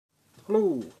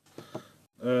Hello.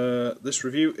 This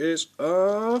review is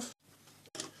of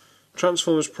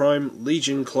Transformers Prime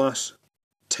Legion Class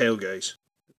Tailgate.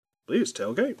 I believe it's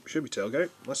Tailgate. Should be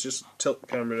Tailgate. Let's just tilt the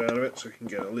camera down a bit so we can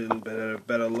get a little bit of a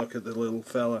better look at the little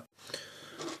fella.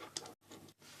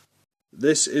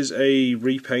 This is a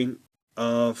repaint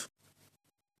of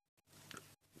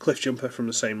Cliffjumper from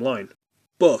the same line,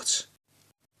 but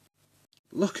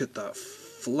look at that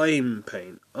flame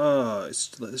paint. It's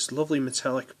this lovely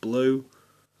metallic blue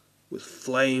with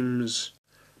flames,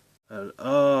 and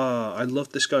I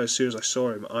loved this guy as soon as I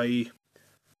saw him. I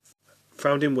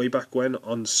found him way back when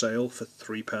on sale for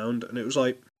 £3, and it was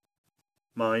like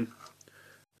mine.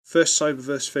 First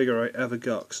Cyberverse figure I ever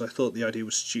got, because I thought the idea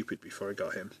was stupid before I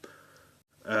got him.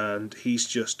 And he's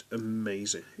just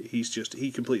amazing. He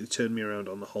completely turned me around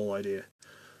on the whole idea.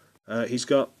 He's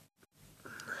got,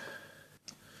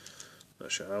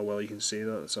 not sure how well you can see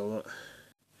that, that's all that.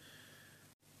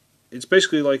 It's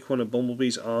basically like one of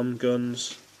Bumblebee's arm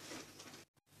guns.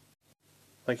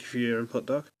 Thank you for your input,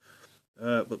 Doc.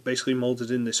 But basically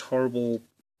moulded in this horrible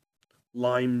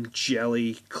lime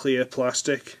jelly clear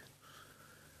plastic.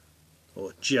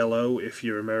 Or jello if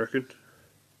you're American.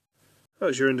 That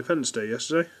was your Independence Day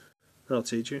yesterday. I'll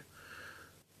teach you.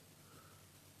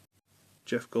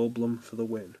 Jeff Goldblum for the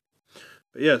win.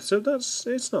 But yeah, so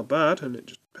it's not bad, and it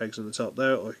just pegs on the top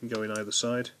there, or it can go in either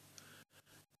side.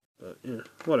 But yeah,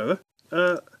 whatever.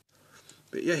 But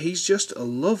yeah, he's just a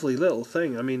lovely little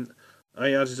thing. I mean,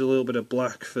 I added a little bit of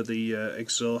black for the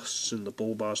exhausts and the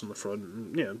bull bars on the front.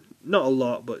 And, you know, not a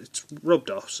lot, but it's rubbed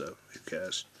off, so who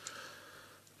cares?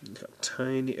 Got a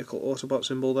tiny little Autobot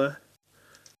symbol there.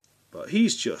 But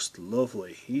he's just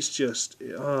lovely. He's just,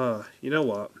 you know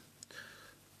what?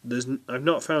 I've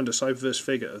not found a Cyberverse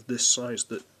figure of this size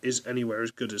that is anywhere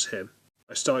as good as him.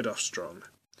 I started off strong.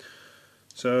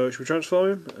 So, should we transform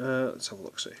him? Let's have a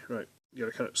look, see. Right, you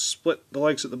gotta kind of split the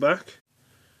legs at the back.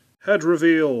 Head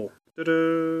reveal!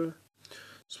 Ta-da!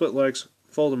 Split legs,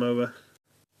 fold them over.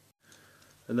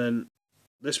 And then,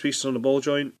 this piece is on the ball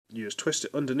joint. You just twist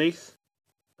it underneath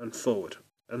and forward.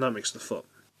 And that makes the foot.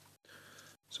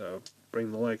 So,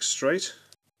 bring the legs straight,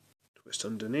 twist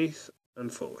underneath,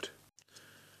 and forward.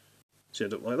 So you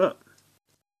end up like that.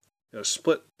 You gotta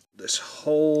split this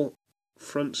whole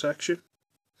front section.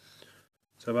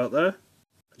 So about there,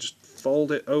 and just fold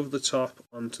it over the top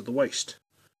onto the waist,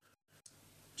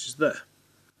 which is there.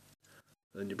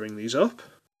 Then you bring these up,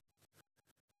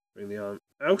 bring the arm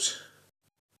out,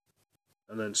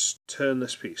 and then turn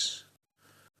this piece.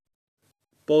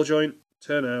 Ball joint,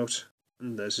 turn out,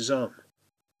 and there's his arm.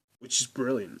 Which is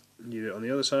brilliant. You do it on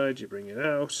the other side, you bring it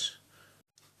out,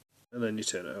 and then you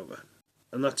turn it over.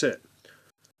 And that's it.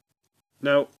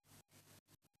 Now,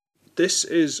 this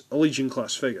is a Legion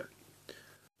class figure.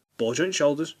 Ball joint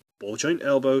shoulders, ball joint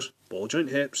elbows, ball joint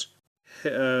hips,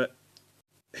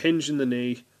 hinge in the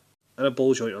knee, and a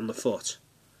ball joint on the foot.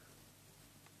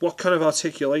 What kind of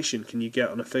articulation can you get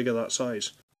on a figure that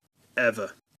size?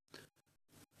 Ever.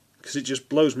 Because it just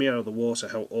blows me out of the water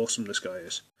how awesome this guy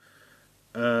is.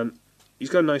 He's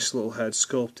got a nice little head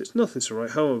sculpt. It's nothing to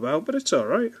write home about, but it's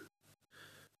alright.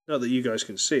 Not that you guys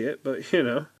can see it, but you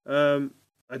know.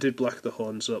 I did black the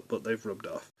horns up, but they've rubbed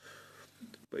off.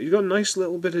 But he's got a nice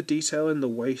little bit of detail in the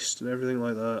waist and everything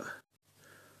like that.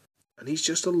 And he's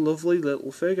just a lovely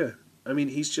little figure. I mean,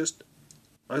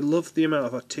 I love the amount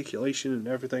of articulation and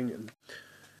everything, and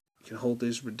he can hold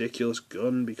this ridiculous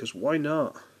gun, because why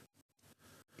not?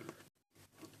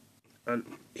 And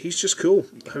he's just cool.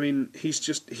 I mean,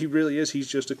 he really is. He's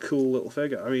just a cool little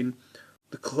figure. I mean,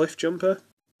 the Cliffjumper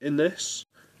in this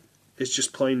is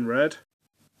just plain red.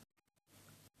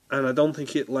 And I don't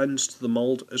think it lends to the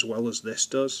mould as well as this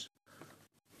does.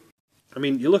 I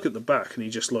mean, you look at the back and he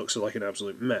just looks like an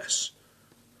absolute mess.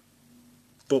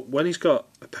 But when he's got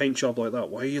a paint job like that,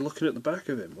 why are you looking at the back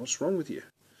of him? What's wrong with you?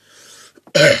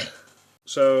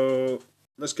 So,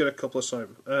 let's get a couple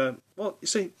of well, you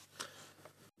see,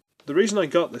 the reason I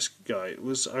got this guy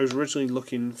was I was originally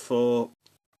looking for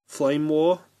Flame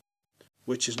War,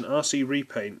 which is an RC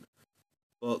repaint,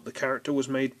 but the character was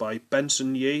made by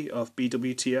Benson Yee of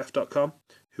BWTF.com,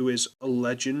 who is a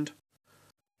legend.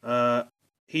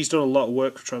 He's done a lot of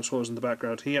work for Transformers in the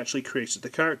background. He actually created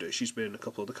the character. She's been in a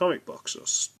couple of the comic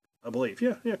books, I believe.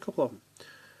 Yeah, a couple of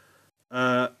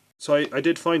them. So I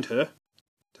did find her.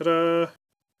 Ta-da!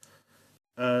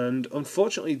 And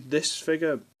unfortunately, this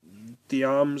figure, the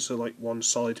arms are like one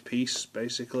solid piece,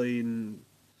 basically, and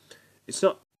it's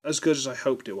not as good as I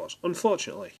hoped it was,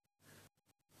 unfortunately.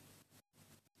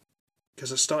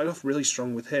 Because I started off really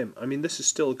strong with him. I mean, this is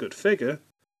still a good figure,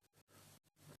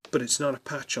 but it's not a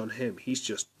patch on him. He's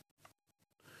just...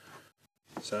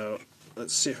 So,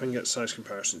 let's see if I can get size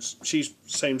comparisons. She's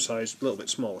same size, a little bit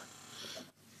smaller.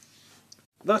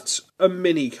 That's a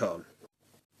mini-con.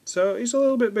 So he's a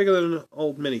little bit bigger than an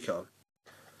old mini-con.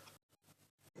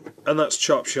 And that's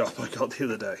Chop Shop I got the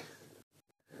other day.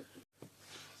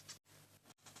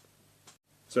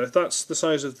 So if that's the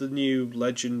size of the new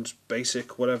Legend,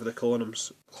 Basic, whatever they're calling them,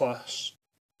 class,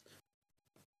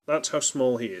 that's how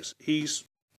small he is. He's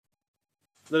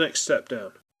the next step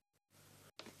down.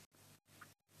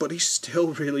 But he's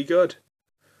still really good.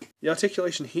 The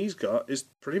articulation he's got is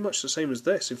pretty much the same as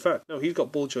this. In fact, no, he's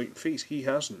got ball joint feet. He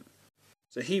hasn't.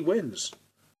 So he wins.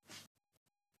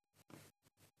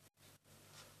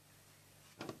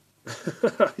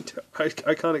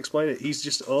 I can't explain it. He's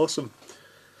just awesome.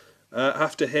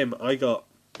 After him, I got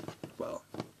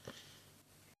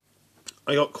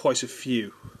quite a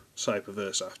few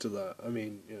Cyberverse after that. I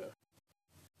mean, you know,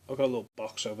 I've got a little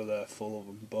box over there full of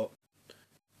them, but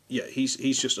yeah, he's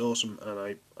just awesome,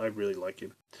 and I really like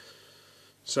him.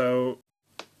 So,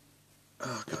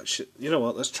 oh god, shit. You know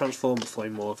what? Let's transform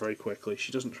Flame War very quickly.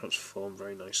 She doesn't transform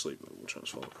very nicely, but we'll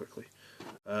transform her quickly.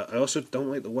 I also don't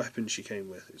like the weapon she came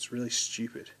with. It's really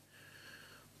stupid.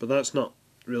 But that's not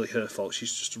really her fault.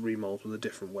 She's just a remold with a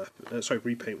different weapon.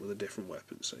 Repaint with a different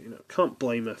weapon. So, you know, can't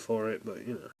blame her for it, but,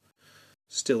 you know,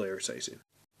 still irritating.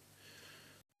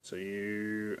 So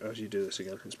how do you do this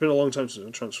again? It's been a long time since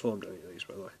I've transformed any of these,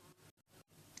 by the way.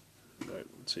 Right,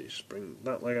 so you just bring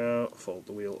that leg out, fold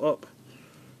the wheel up,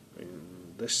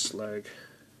 bring this leg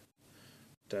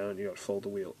down, you got to fold the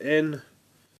wheel in.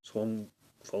 So one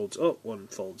folds up, one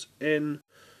folds in.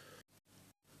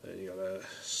 Then you got to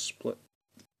split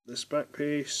this back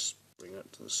piece, bring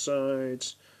that to the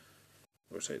sides,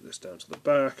 rotate this down to the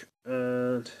back,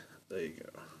 and there you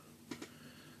go.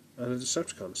 And the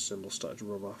Decepticon symbol started to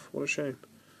rub off. What a shame.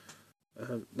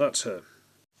 That's her.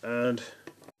 And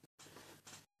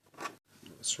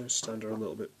let's try to stand her a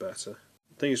little bit better.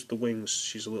 The thing is, with the wings,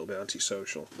 she's a little bit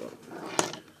antisocial, but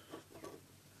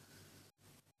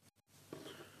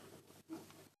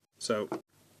so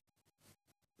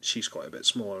she's quite a bit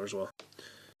smaller as well.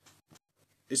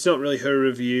 It's not really her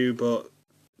review, but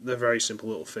they're very simple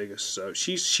little figures. So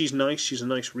she's nice. She's a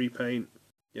nice repaint.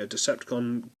 Yeah,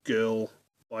 Decepticon girl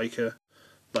biker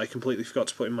that I completely forgot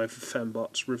to put in my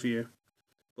Fembots review.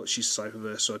 But she's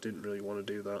Cyberverse, so I didn't really want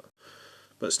to do that.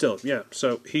 But still, yeah.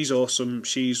 So he's awesome.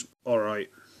 She's all right.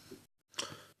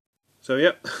 So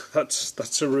yeah,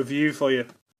 that's a review for you.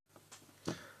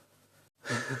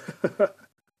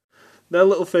 They're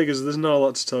little figures. There's not a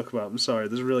lot to talk about. I'm sorry.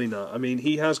 There's really not. I mean,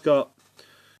 he has got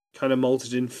kind of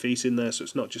molted in feet in there, so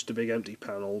it's not just a big empty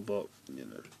panel, but, you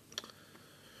know.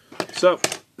 So,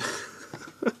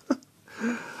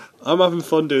 I'm having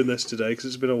fun doing this today, because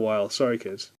it's been a while. Sorry,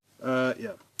 kids.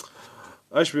 Yeah.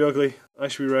 I should be ugly, I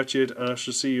should be wretched, and I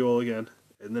shall see you all again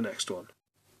in the next one.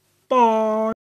 Bye!